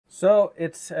So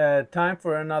it's time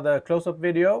for another close-up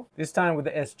video, this time with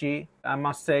the SG. I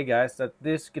must say, guys, that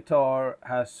this guitar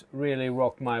has really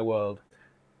rocked my world.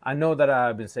 I know that I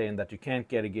have been saying that you can't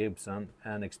get a Gibson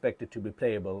and expect it to be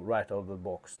playable right out of the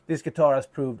box. This guitar has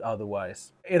proved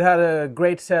otherwise. It had a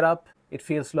great setup, it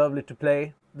feels lovely to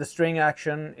play. The string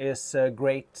action is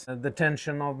great, the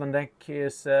tension of the neck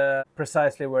is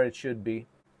precisely where it should be.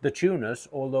 The tuners,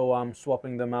 although I'm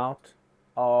swapping them out,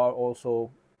 are also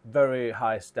very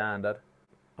high standard.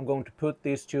 I'm going to put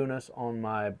these tuners on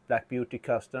my Black Beauty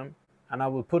Custom, and I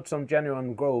will put some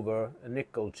genuine Grover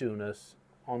nickel tuners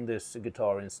on this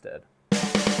guitar instead.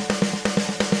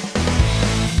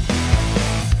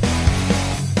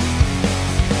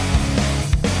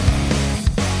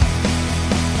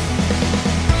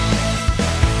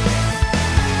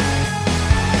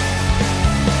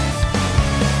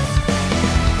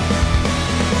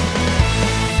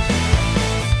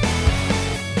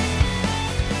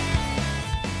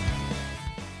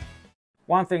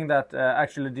 One thing that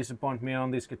actually disappointed me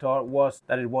on this guitar was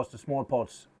that it was the small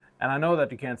pots. And I know that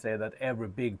you can't say that every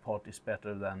big pot is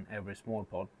better than every small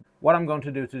pot. What I'm going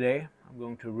to do today, I'm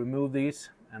going to remove these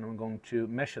and I'm going to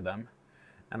measure them.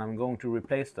 And I'm going to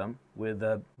replace them with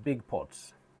big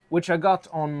pots, which I got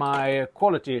on my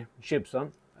quality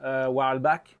Chibson a while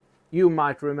back. You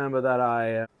might remember that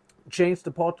I changed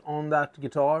the pot on that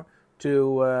guitar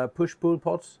to push-pull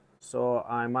pots, so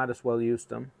I might as well use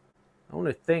them. The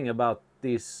only thing about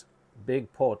these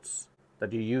big pots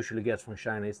that you usually get from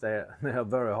Chinese, they are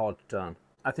very hard to turn.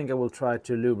 I think I will try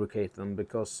to lubricate them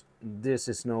because this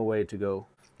is no way to go.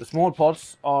 The small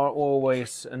pots are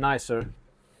always nicer.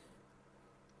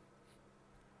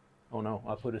 Oh no,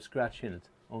 I put a scratch in it.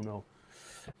 Oh no.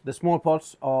 The small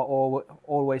pots are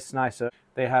always nicer.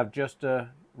 They have just the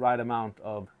right amount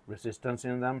of resistance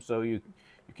in them, so you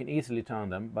can easily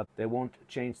turn them, but they won't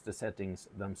change the settings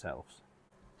themselves.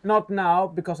 Not now,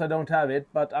 because I don't have it,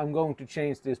 but I'm going to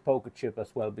change this poker chip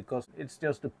as well, because it's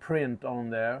just a print on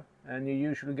there, and you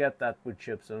usually get that with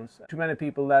Chibsons. To many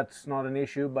people that's not an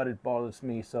issue, but it bothers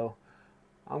me, so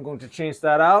I'm going to change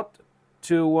that out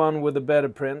to one with a better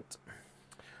print.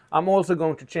 I'm also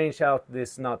going to change out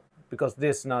this nut, because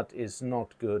this nut is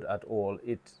not good at all.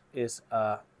 It is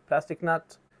a plastic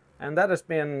nut, and that has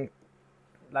been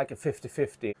like a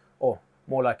 50-50, or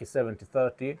more like a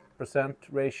 70-30%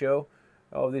 ratio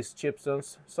of these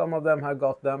Chibsons. Some of them have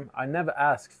got them. I never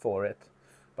asked for it,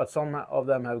 but some of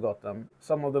them have got them.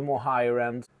 Some of the more higher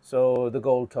end, so the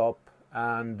gold top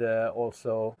and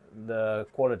also the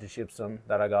quality Chibson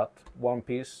that I got, one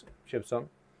piece Chibson,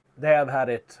 they have had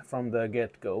it from the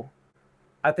get-go.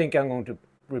 I think I'm going to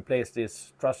replace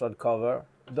this truss rod cover,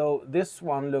 though this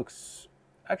one looks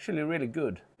actually really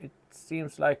good. It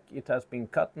seems like it has been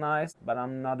cut nice, but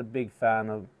I'm not a big fan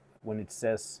of when it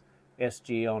says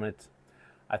SG on it.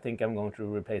 I think I'm going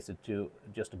to replace it to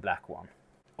just a black one.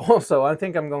 Also, I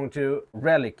think I'm going to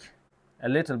relic a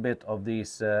little bit of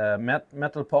these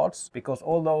metal parts, because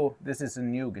although this is a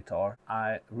new guitar,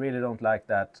 I really don't like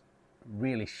that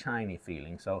really shiny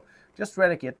feeling. So just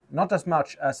relic it, not as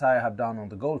much as I have done on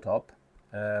the gold top,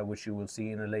 which you will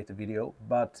see in a later video,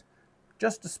 but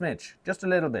just a smidge, just a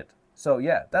little bit. So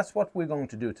yeah, that's what we're going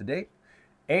to do today.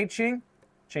 Aging,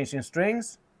 changing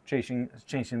strings,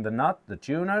 changing the nut, the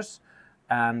tuners,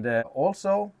 and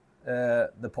also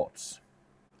the pots.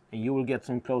 And you will get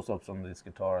some close-ups on this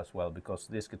guitar as well, because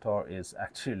this guitar is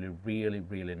actually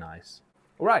really nice.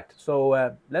 Alright,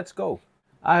 so let's go.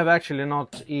 I have actually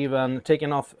not even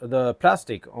taken off the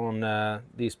plastic on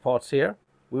these parts here.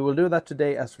 We will do that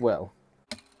today as well.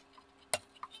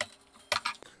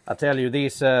 I tell you,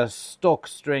 these stock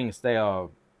strings, they are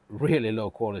really low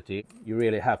quality. You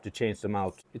really have to change them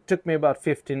out. It took me about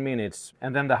 15 minutes,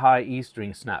 and then the high E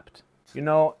string snapped. You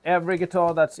know, every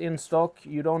guitar that's in stock,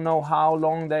 you don't know how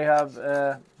long they have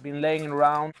been laying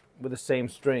around with the same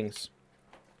strings.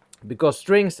 Because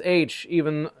strings age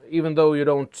even though you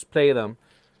don't play them.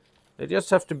 They just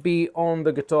have to be on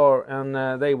the guitar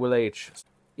and they will age.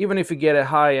 Even if you get a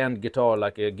high-end guitar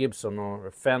like a Gibson or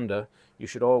a Fender, you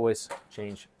should always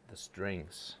change the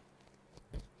strings.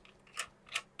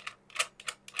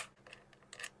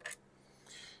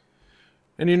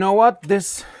 And you know what?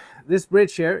 This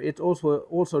bridge here, it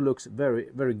also looks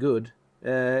very good.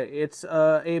 It's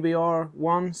a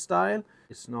ABR1 style.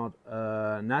 It's not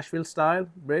a Nashville style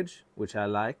bridge, which I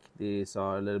like. These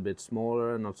are a little bit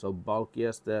smaller, not so bulky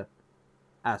as the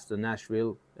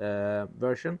Nashville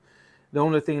version. The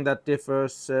only thing that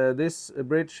differs this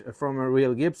bridge from a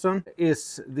real Gibson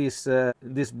is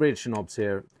these bridge knobs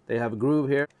here. They have a groove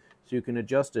here, so you can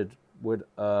adjust it with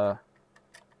a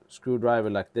screwdriver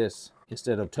like this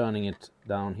instead of turning it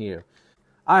down here.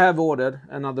 I have ordered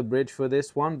another bridge for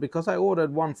this one because I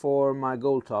ordered one for my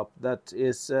gold top that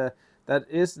is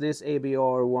this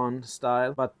ABR1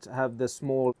 style but have the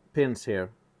small pins here.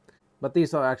 But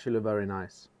these are actually very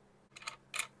nice.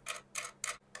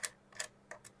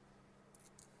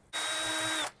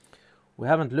 We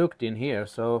haven't looked in here,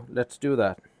 so let's do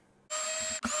that.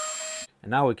 And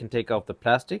now we can take out the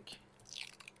plastic.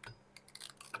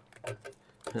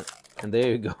 And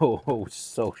there you go. Oh,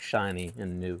 so shiny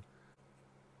and new.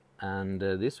 And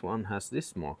this one has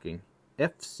this marking,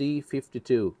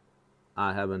 FC52.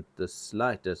 I haven't the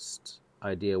slightest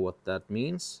idea what that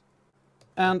means.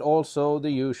 And also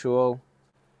the usual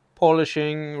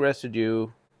polishing residue.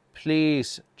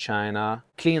 Please, China,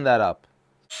 clean that up.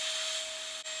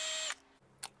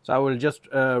 So I will just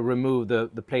remove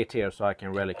the plate here so I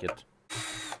can relic it.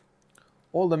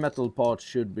 All the metal parts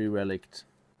should be reliced.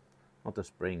 Not the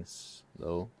springs,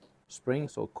 though.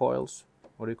 Springs or coils,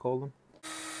 what do you call them?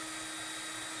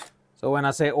 So when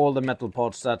I say all the metal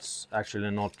parts, that's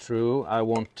actually not true. I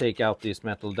won't take out these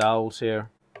metal dowels here.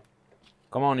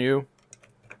 Come on, you.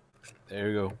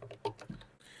 There you go.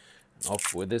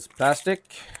 Off with this plastic.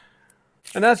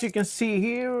 And as you can see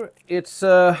here, it's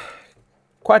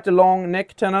quite a long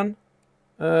neck tenon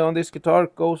on this guitar.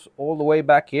 It goes all the way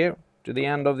back here to the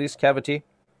end of this cavity.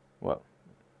 Well,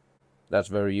 that's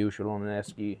very usual on an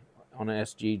SG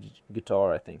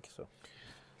guitar, I think.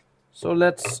 So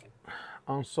let's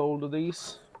unsolder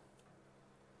these.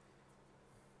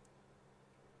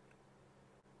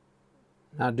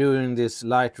 Now doing this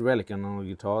light relicing on the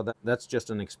guitar, that's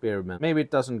just an experiment. Maybe it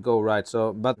doesn't go right,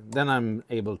 but then I'm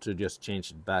able to just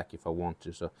change it back if I want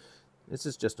to. So this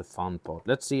is just a fun part.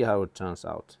 Let's see how it turns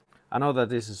out. I know that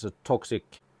this is a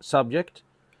toxic subject,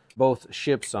 both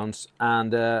Chibsons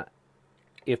and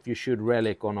if you should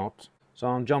relic or not. So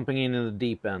I'm jumping in the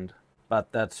deep end.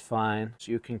 But that's fine.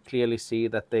 So you can clearly see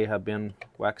that they have been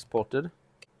wax potted.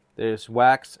 There's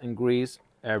wax and grease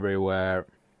everywhere.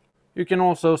 You can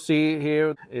also see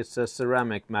here it's a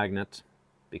ceramic magnet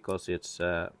because it's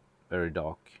very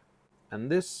dark. And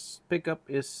this pickup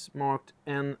is marked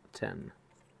N10.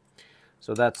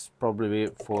 So that's probably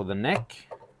for the neck.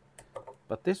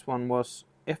 But this one was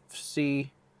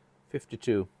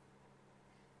FC52.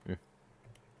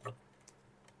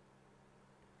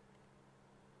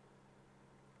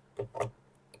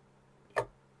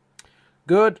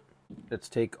 Good. Let's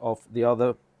take off the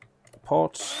other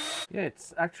parts. Yeah,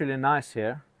 it's actually nice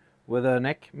here where the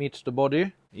neck meets the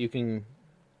body. You can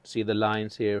see the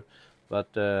lines here, but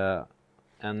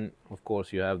and of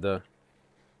course you have the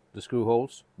screw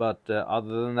holes. But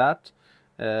other than that,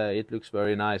 it looks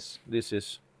very nice. This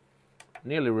is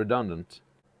nearly redundant.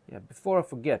 Yeah. Before I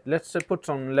forget, let's put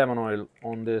some lemon oil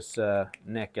on this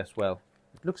neck as well.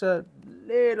 It looks a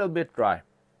little bit dry.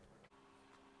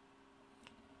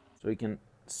 So we can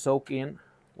soak in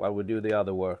while we do the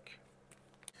other work.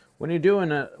 When you're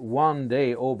doing a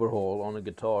one-day overhaul on a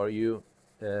guitar, you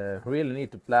really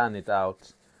need to plan it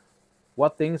out.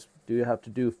 What things do you have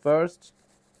to do first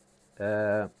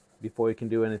before you can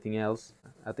do anything else?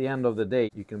 At the end of the day,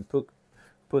 you can put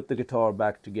the guitar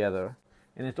back together,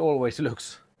 and it always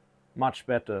looks much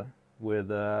better with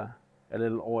a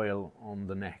little oil on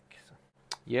the neck.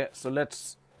 Yeah, so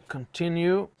let's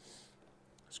continue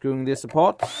screwing this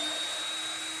apart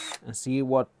and see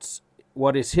what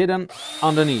is hidden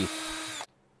underneath.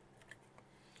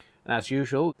 And as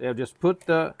usual, they have just put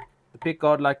the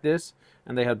pickguard like this,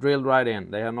 and they have drilled right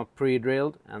in. They have not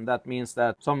pre-drilled, and that means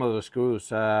that some of the screws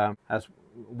has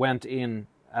went in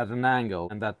at an angle,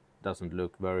 and that doesn't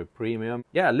look very premium.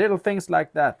 Yeah, little things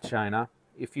like that, China.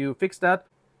 If you fix that,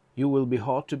 you will be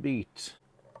hard to beat.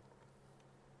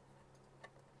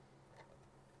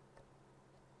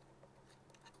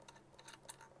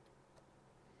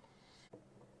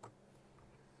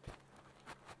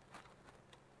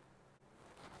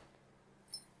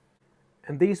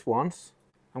 And these ones,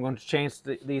 I'm going to change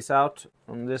these out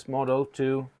from this model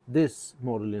to this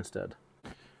model instead.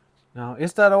 Now,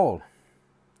 is that all?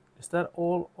 Is that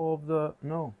all of the...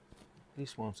 No,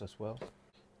 these ones as well.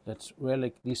 Let's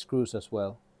relic these screws as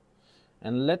well.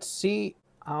 And let's see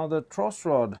how the truss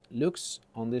rod looks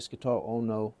on this guitar. Oh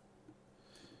no.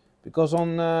 Because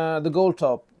on the gold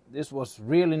top, this was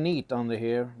really neat under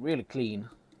here, really clean.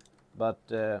 But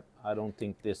I don't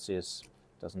think this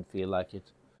doesn't feel like it.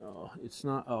 Oh, it's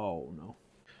not, oh no.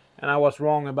 And I was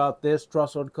wrong about this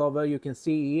truss rod cover. You can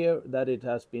see here that it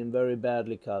has been very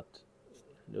badly cut.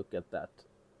 Look at that.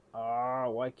 Ah,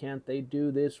 why can't they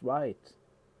do this right?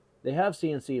 They have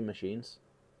CNC machines.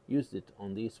 Used it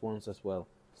on these ones as well.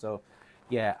 So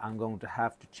yeah, I'm going to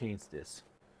have to change this.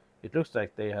 It looks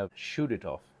like they have shoot it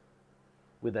off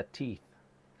with their teeth.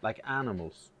 like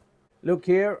animals. Look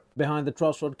here behind the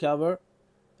truss rod cover.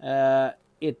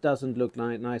 It doesn't look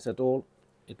nice at all.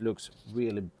 It looks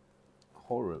really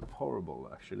horrible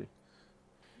actually.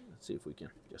 Let's see if we can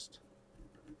just,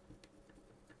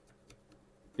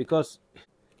 because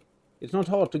it's not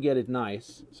hard to get it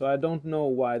nice, so I don't know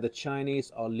why the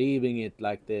Chinese are leaving it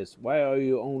like this. Why are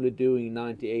you only doing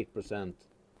 98%?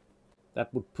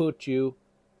 That would put you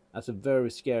as a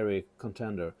very scary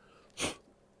contender.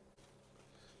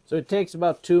 So it takes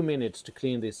about 2 minutes to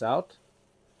clean this out,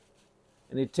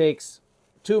 and it takes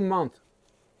 2 months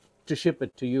to ship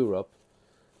it to Europe.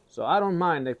 So I don't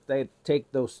mind if they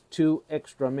take those 2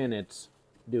 extra minutes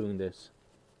doing this.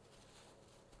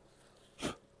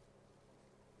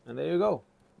 And there you go.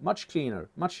 Much cleaner,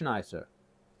 much nicer.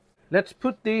 Let's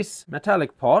put these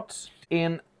metallic parts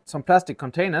in some plastic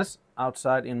containers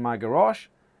outside in my garage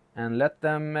and let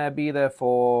them be there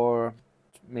for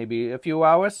maybe a few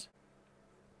hours.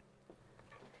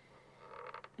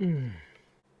 Oh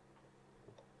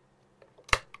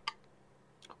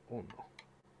no.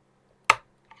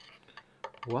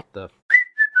 What the f?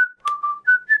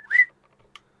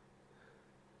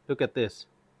 Look at this.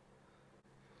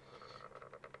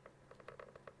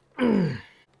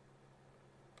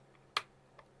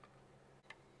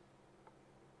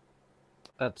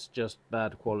 That's just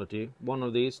bad quality. One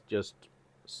of these just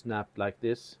snapped like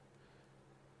this,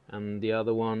 and the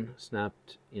other one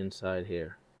snapped inside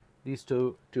here. These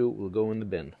two will go in the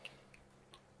bin.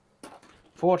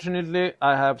 Fortunately,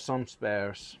 I have some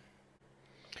spares.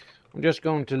 I'm just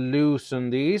going to loosen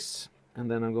these,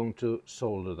 and then I'm going to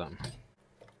solder them,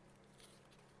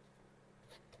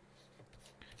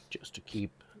 just to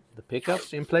keep the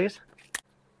pickups in place,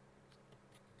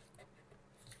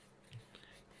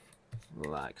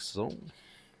 like so.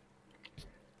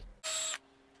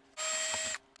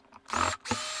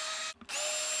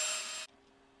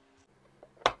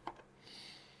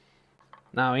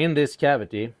 Now in this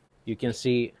cavity you can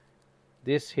see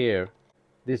this here.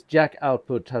 This jack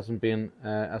output hasn't been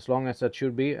as long as it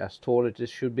should be, as tall as it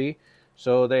should be.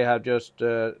 So they have just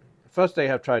first they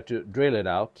have tried to drill it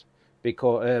out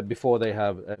because before they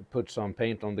have put some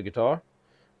paint on the guitar.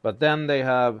 But then they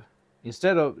have,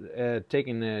 instead of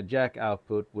taking the jack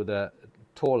output with a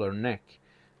taller neck,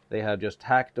 they have just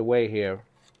hacked away here.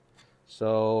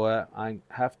 So I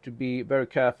have to be very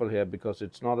careful here because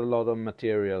it's not a lot of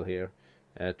material here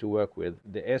to work with.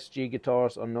 The SG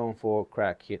guitars are known for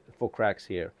cracks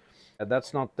here.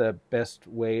 That's not the best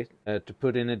way to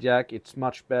put in a jack. It's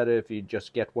much better if you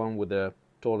just get one with a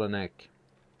taller neck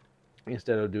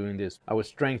instead of doing this. I would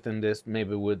strengthen this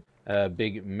maybe with a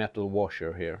big metal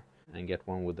washer here and get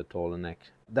one with a taller neck.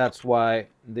 That's why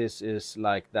this is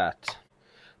like that.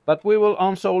 But we will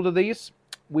unsolder these.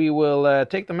 We will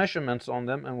take the measurements on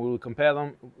them and we will compare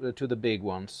them to the big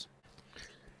ones.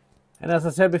 And as I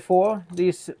said before,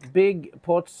 these big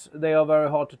pots, they are very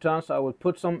hard to turn, so I will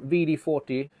put some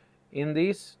WD-40 in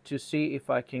these to see if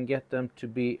I can get them to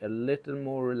be a little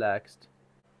more relaxed.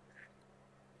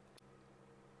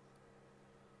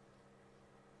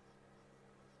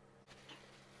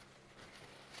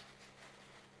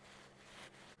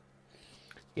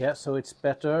 Yeah, so it's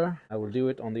better. I will do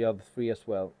it on the other 3 as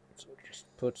well. So just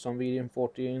put some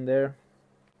WD-40 in there.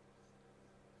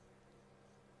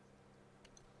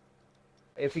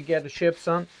 If you get a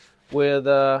Chibson with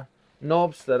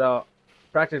knobs that are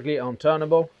practically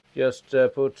unturnable, just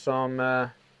put some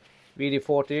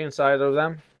WD-40 inside of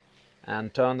them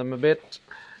and turn them a bit,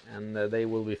 and they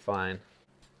will be fine.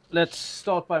 Let's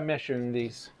start by measuring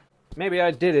these. Maybe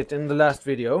I did it in the last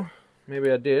video.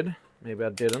 Maybe I did, maybe I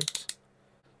didn't.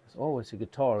 There's always a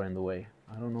guitar in the way.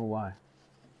 I don't know why.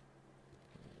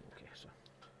 Okay, so.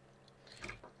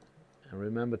 And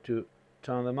remember to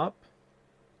turn them up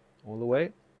all the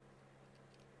way.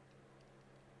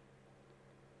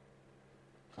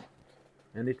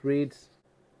 And it reads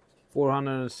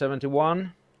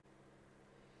 471,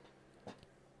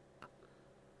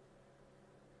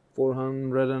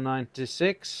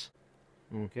 496.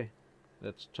 Okay,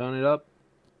 let's turn it up.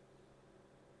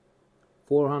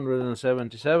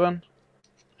 477,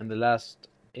 and the last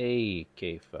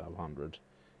AK500.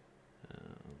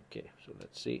 Okay, so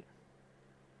let's see.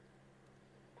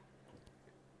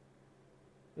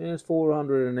 It's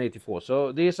 484.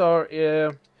 So these are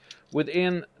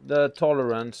within the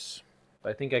tolerance.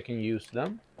 I think I can use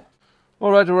them.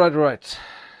 All right.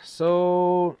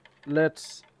 So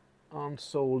let's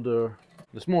unsolder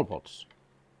the small pots.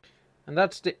 And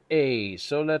that's the A.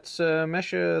 So let's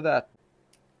measure that.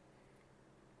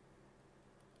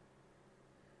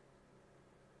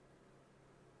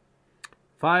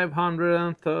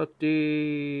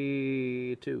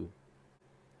 $532.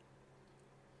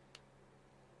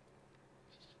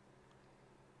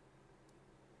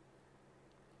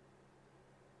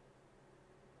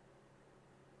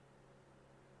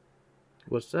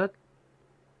 was that?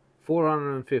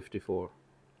 454.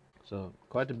 So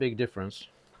quite a big difference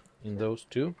in those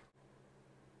two.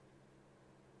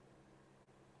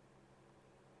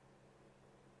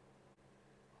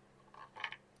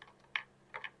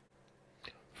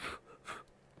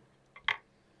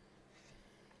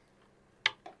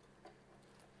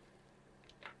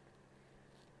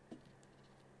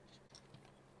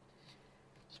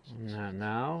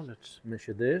 Now let's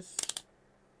measure this.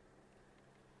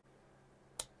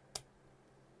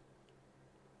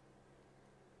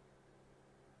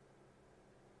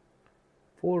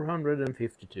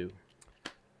 $452.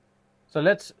 So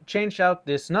let's change out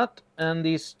this nut and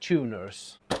these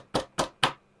tuners.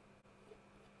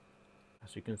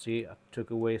 As you can see, I took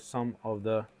away some of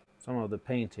the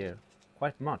paint here,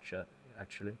 quite much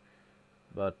actually,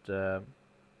 but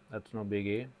that's no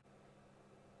biggie.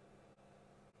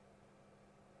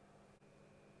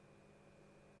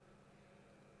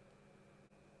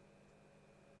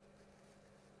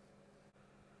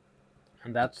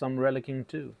 And that's some relicing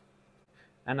too.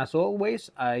 And as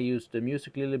always, I use the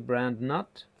Music Lily brand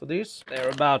nut for this. They're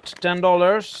about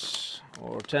 $10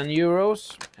 or 10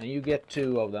 euros, and you get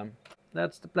 2 of them.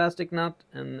 That's the plastic nut,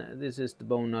 and this is the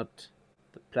bone nut.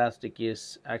 The plastic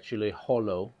is actually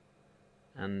hollow,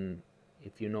 and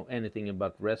if you know anything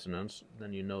about resonance,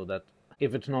 then you know that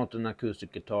if it's not an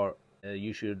acoustic guitar,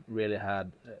 you should really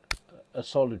have a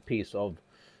solid piece of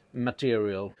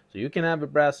material. So you can have a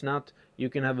brass nut, you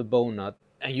can have a bone nut,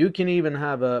 and you can even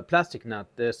have a plastic nut.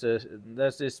 There's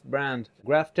this brand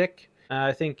Graphtec.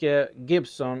 I think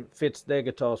Gibson fits their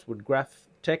guitars with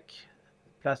Graphtec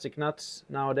plastic nuts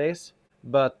nowadays,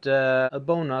 but a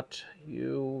bone nut,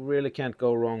 you really can't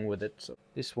go wrong with it. So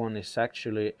this one is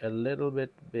actually a little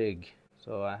bit big,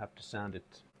 so I have to sand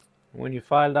it. When you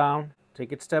file down,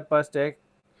 take it step by step,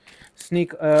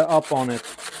 sneak up on it.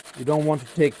 You don't want to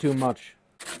take too much.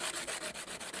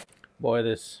 Boy,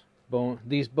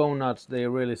 these bone nuts, they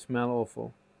really smell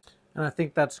awful. And I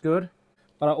think that's good.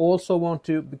 But I also want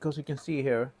to, because you can see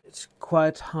here, it's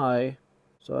quite high.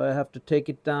 So I have to take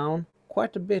it down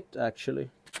quite a bit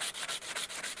actually.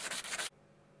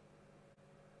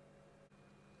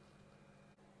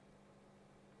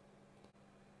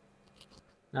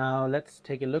 Now let's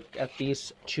take a look at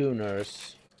these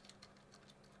tuners.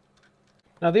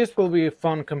 Now this will be a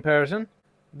fun comparison.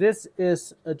 This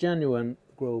is a genuine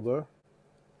Grover,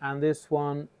 and this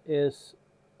one is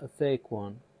a fake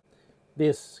one.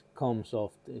 This comes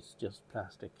off, it's just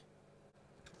plastic,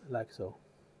 like so.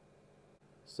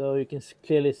 So you can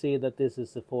clearly see that this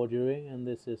is a forgery and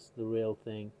this is the real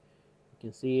thing. You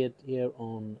can see it here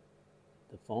on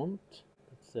the font.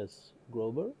 It says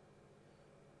Grover.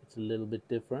 It's a little bit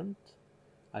different.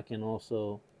 I can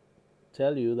also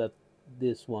tell you that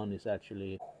this one is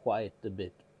actually quite a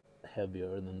bit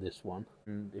heavier than this one.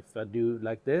 And if I do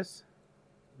like this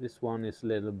one is a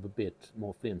little bit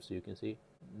more flimsy, you can see.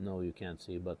 No, you can't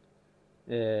see, but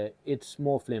it's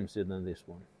more flimsy than this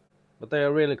one. But they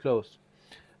are really close.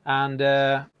 And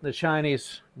the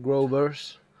Chinese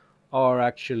Grovers are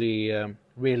actually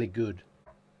really good.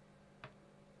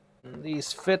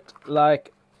 These fit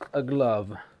like a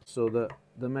glove. So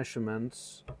the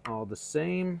measurements are the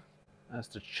same as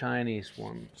the Chinese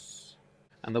ones.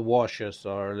 And the washers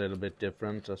are a little bit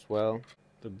different as well.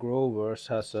 The Grovers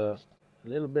has a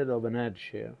little bit of an edge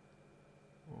here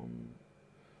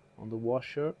on the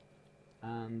washer,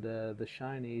 and the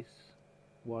Chinese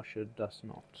washer does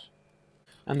not.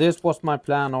 And this was my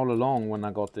plan all along when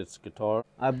I got this guitar.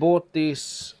 I bought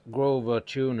these Grover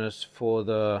tuners for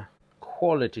the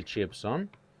quality Chibson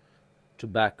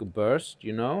tobacco burst,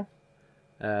 you know,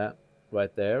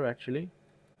 right there actually.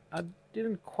 I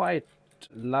didn't quite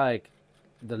like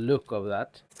the look of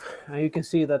that, and you can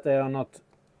see that they are not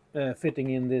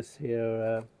fitting in this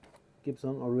here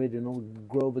Gibson original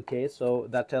Grover case, so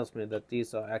that tells me that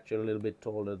these are actually a little bit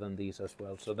taller than these as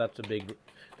well. So that's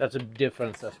a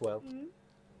difference as well.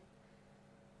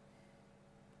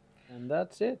 And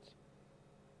that's it.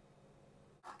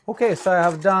 Okay, so I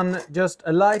have done just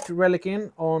a light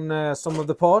relicing on some of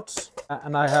the parts,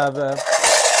 and I have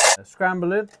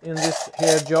scrambled it in this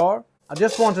here jar. I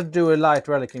just wanted to do a light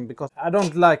relicing because I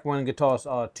don't like when guitars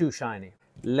are too shiny.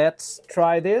 Let's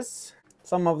try this.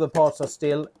 Some of the parts are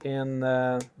still in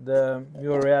the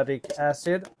muriatic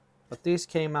acid, but these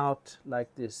came out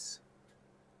like this.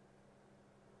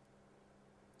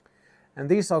 And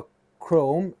these are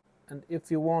chrome, and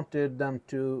if you wanted them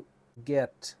to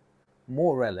get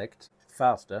more relic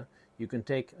faster, you can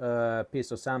take a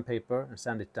piece of sandpaper and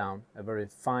sand it down, a very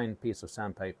fine piece of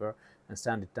sandpaper, and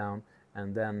sand it down,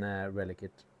 and then relic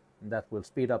it. And that will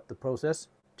speed up the process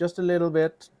just a little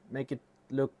bit, make it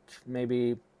look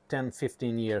maybe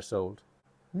 10-15 years old.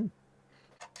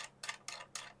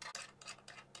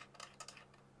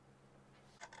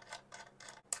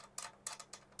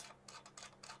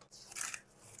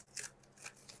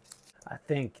 I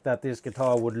think that this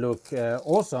guitar would look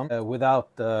awesome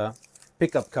without the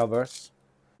pickup covers.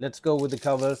 Let's go with the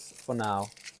covers for now.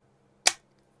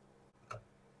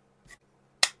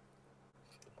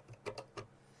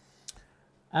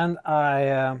 And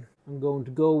I'm going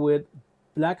to go with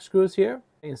black screws here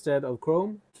instead of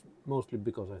chrome, mostly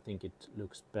because I think it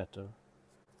looks better.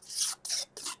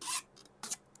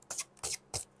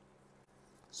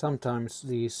 Sometimes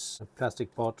this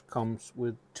plastic pot comes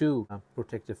with two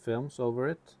protective films over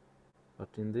it, but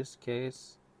in this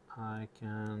case I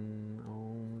can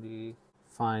only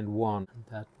find one, and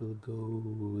that will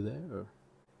go there.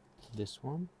 This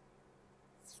one.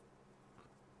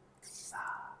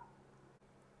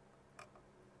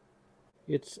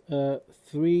 It's a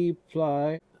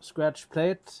 3-ply scratch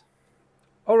plate.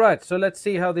 Alright, so let's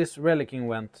see how this relicing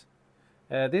went.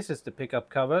 This is the pickup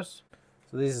covers.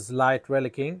 So this is light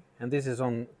relicing, and this is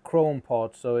on chrome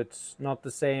pot, so it's not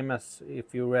the same as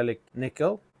if you relic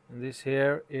nickel. And this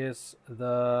here is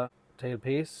the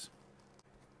tailpiece.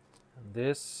 And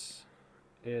this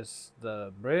is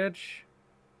the bridge.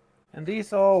 And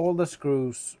these are all the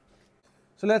screws.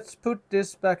 So let's put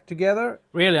this back together.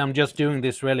 Really, I'm just doing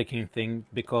this relicing thing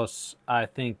because I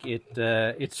think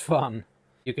it's fun.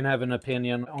 You can have an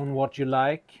opinion on what you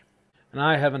like. And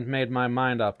I haven't made my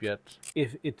mind up yet,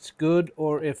 if it's good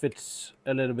or if it's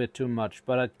a little bit too much.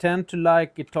 But I tend to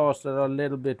like guitars that are a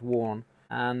little bit worn.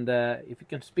 And if you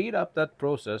can speed up that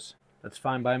process, that's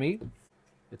fine by me.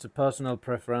 It's a personal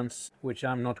preference, which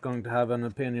I'm not going to have an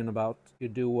opinion about. You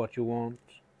do what you want.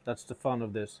 That's the fun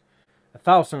of this.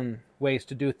 1,000 ways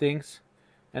to do things,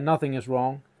 and nothing is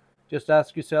wrong. Just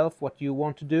ask yourself what you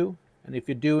want to do, and if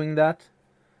you're doing that,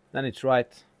 then it's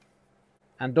right.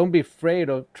 And don't be afraid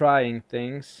of trying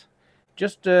things.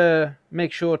 Just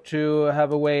make sure to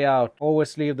have a way out.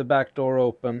 Always leave the back door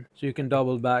open so you can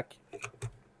double back.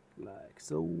 Like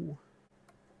so.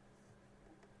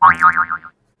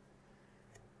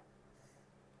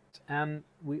 And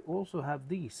we also have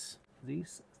these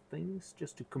things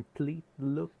just to complete the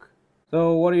look.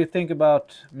 So what do you think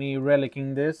about me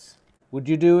relicing this? Would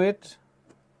you do it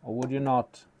or would you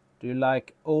not? Do you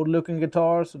like old looking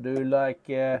guitars or do you like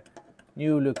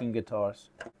new looking guitars?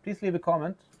 Please leave a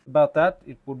comment about that.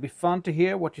 It would be fun to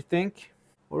hear what you think.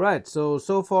 Alright, so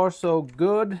far so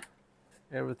good.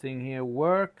 Everything here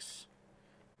works.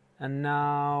 And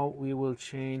now we will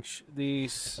change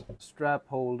these strap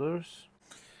holders.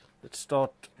 Let's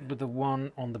start with the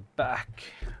one on the back.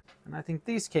 And I think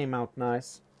these came out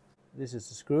nice. This is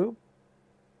the screw.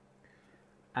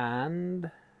 And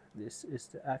this is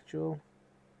the actual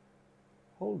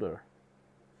holder.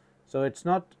 So it's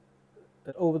not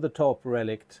over the top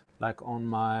relict like on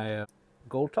my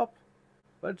gold top,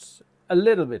 but it's a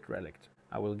little bit relict.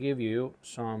 I will give you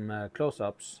some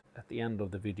close-ups at the end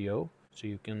of the video so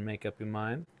you can make up your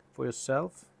mind for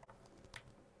yourself.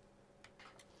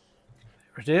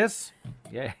 There it is.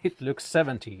 Yeah, it looks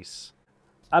 70s.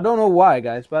 I don't know why,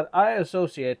 guys, but I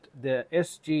associate the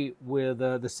SG with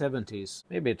the 70s.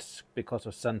 Maybe it's because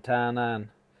of Santana and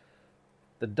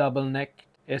the double neck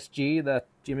SG that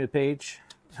Jimmy Page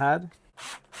had.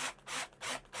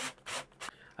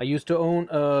 I used to own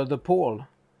the Paul.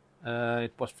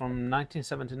 It was from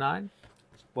 1979.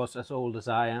 It was as old as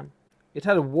I am. It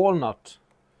had a walnut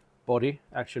body,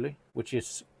 actually, which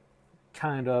is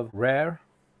kind of rare.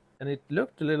 And it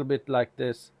looked a little bit like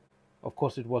this. Of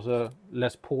course, it was a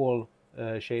Les Paul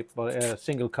shape, but a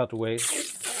single cutaway.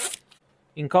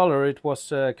 In color, it was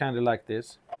kind of like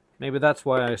this. Maybe that's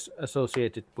why I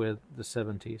associate it with the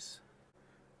 70s.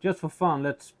 Just for fun,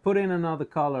 let's put in another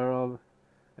color of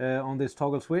on this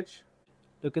toggle switch.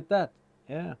 Look at that.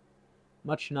 Yeah,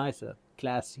 much nicer,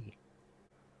 classy.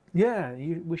 Yeah,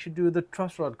 we should do the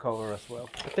truss rod cover as well.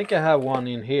 I think I have one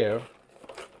in here,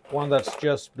 one that's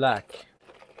just black.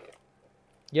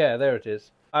 Yeah, there it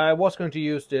is. I was going to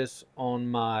use this on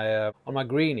my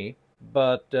greenie,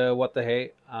 but what the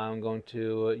hey, I'm going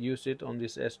to use it on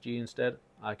this SG instead.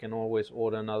 I can always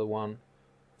order another one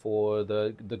for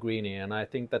the greenie, and I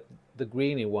think that the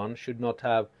greenie one should not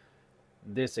have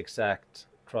this exact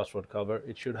truss rod cover.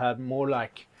 It should have more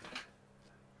like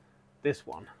this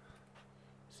one.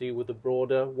 See, with the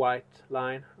broader white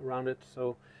line around it.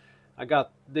 So I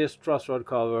got this truss rod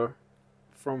cover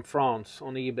from France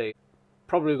on eBay.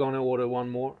 Probably gonna order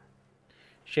one more.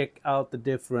 Check out the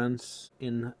difference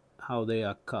in how they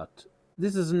are cut.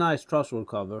 This is a nice truss rod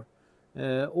cover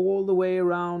all the way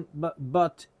around,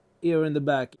 but here in the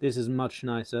back, this is much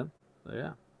nicer. So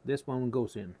yeah, this one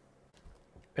goes in.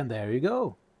 And there you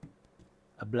go.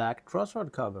 A black truss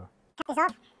rod cover. Cut this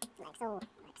off, like so, like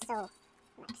so,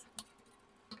 like so.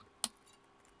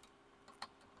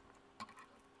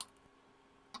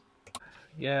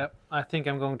 Yeah, I think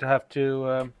I'm going to have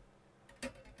to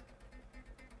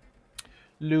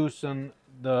loosen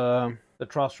the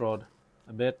truss rod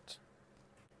a bit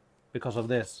because of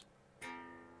this.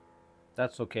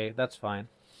 That's okay, that's fine.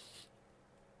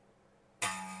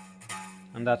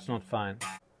 And that's not fine.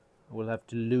 I will have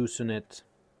to loosen it.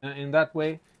 In that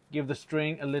way, give the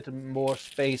string a little more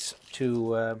space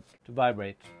to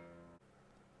vibrate.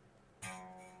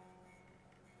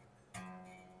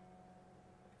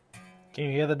 Can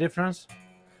you hear the difference?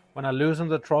 When I loosen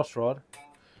the truss rod,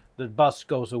 the buzz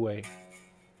goes away.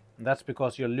 And that's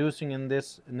because you're loosening in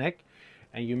this neck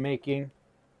and you're making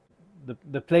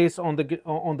the place on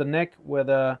the neck where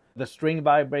the string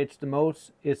vibrates the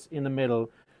most is in the middle.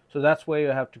 So that's where you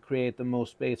have to create the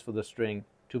most space for the string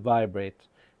to vibrate.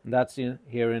 And that's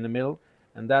here in the middle.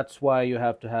 And that's why you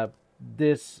have to have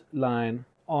this line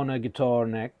on a guitar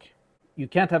neck. You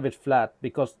can't have it flat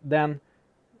because then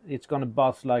it's gonna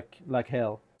buzz like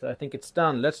hell. So I think it's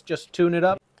done. Let's just tune it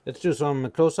up. Let's do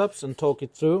some close-ups and talk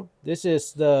it through. This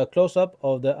is the close-up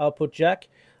of the output jack.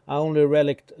 I only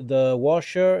reliced the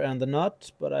washer and the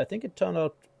nut, but I think it turned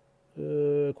out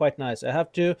quite nice. I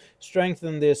have to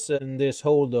strengthen this in this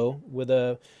hole though with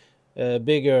a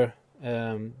bigger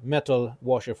metal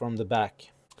washer from the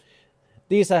back.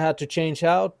 These I had to change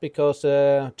out because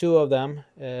two of them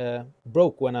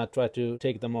broke when I tried to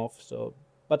take them off. So,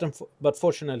 but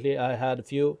fortunately I had a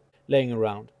few laying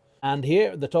around. And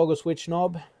here the toggle switch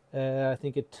knob, I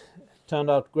think it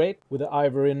turned out great with the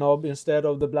ivory knob instead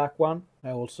of the black one.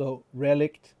 I also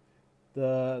reliced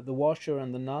the washer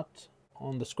and the nut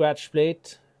on the scratch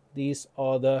plate. These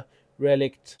are the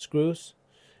reliced screws,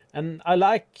 and I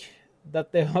like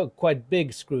that they are quite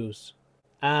big screws.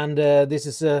 And this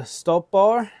is a stop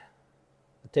bar,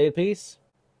 the tailpiece,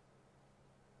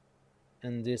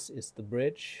 and this is the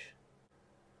bridge.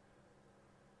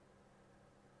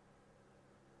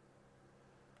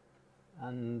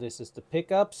 And this is the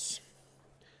pickups.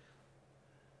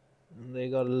 And they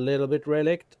got a little bit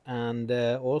reliced, and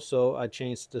also I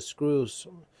changed the screws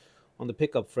on the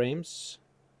pickup frames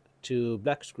to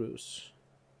black screws.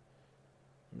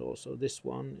 And also this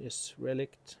one is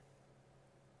reliced.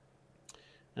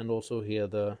 And also here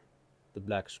the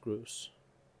black screws.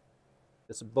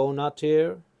 There's a bow nut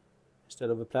here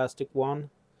instead of a plastic one,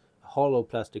 a hollow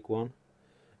plastic one.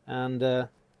 And the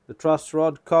truss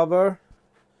rod cover,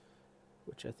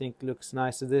 which I think looks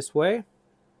nicer this way,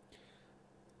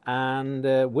 and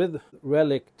with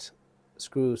reliced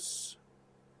screws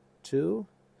too,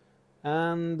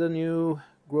 and the new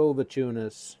Grover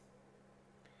tuners,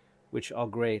 which are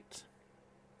great.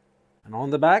 And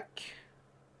on the back,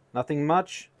 nothing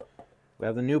much. We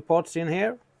have the new pots in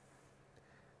here,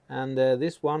 and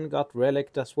this one got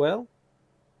reliced as well,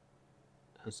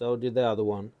 and so did the other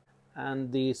one.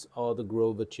 And these are the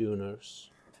Grover tuners.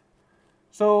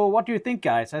 So what do you think,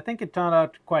 guys? I think it turned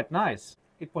out quite nice.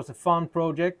 It was a fun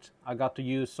project. I got to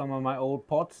use some of my old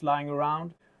pots lying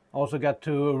around. Also got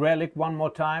to relic one more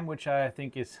time, which I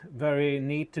think is very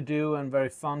neat to do and very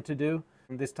fun to do.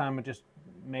 And this time I just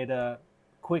made a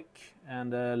quick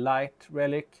and a light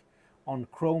relic on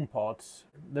chrome pots.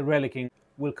 The relicing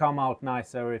will come out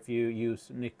nicer if you use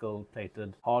nickel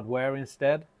plated hardware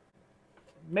instead.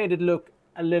 Made it look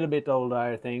a little bit older,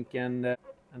 I think, and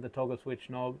the toggle switch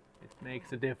knob, it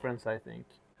makes a difference, I think.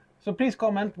 So please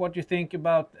comment what you think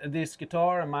about this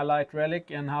guitar and my light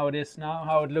relic and how it is now,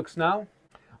 how it looks now.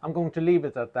 I'm going to leave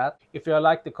it at that. If you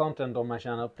like the content on my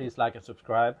channel, please like and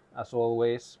subscribe, as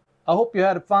always. I hope you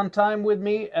had a fun time with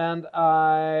me, and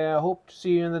I hope to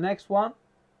see you in the next one.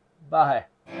 Bye.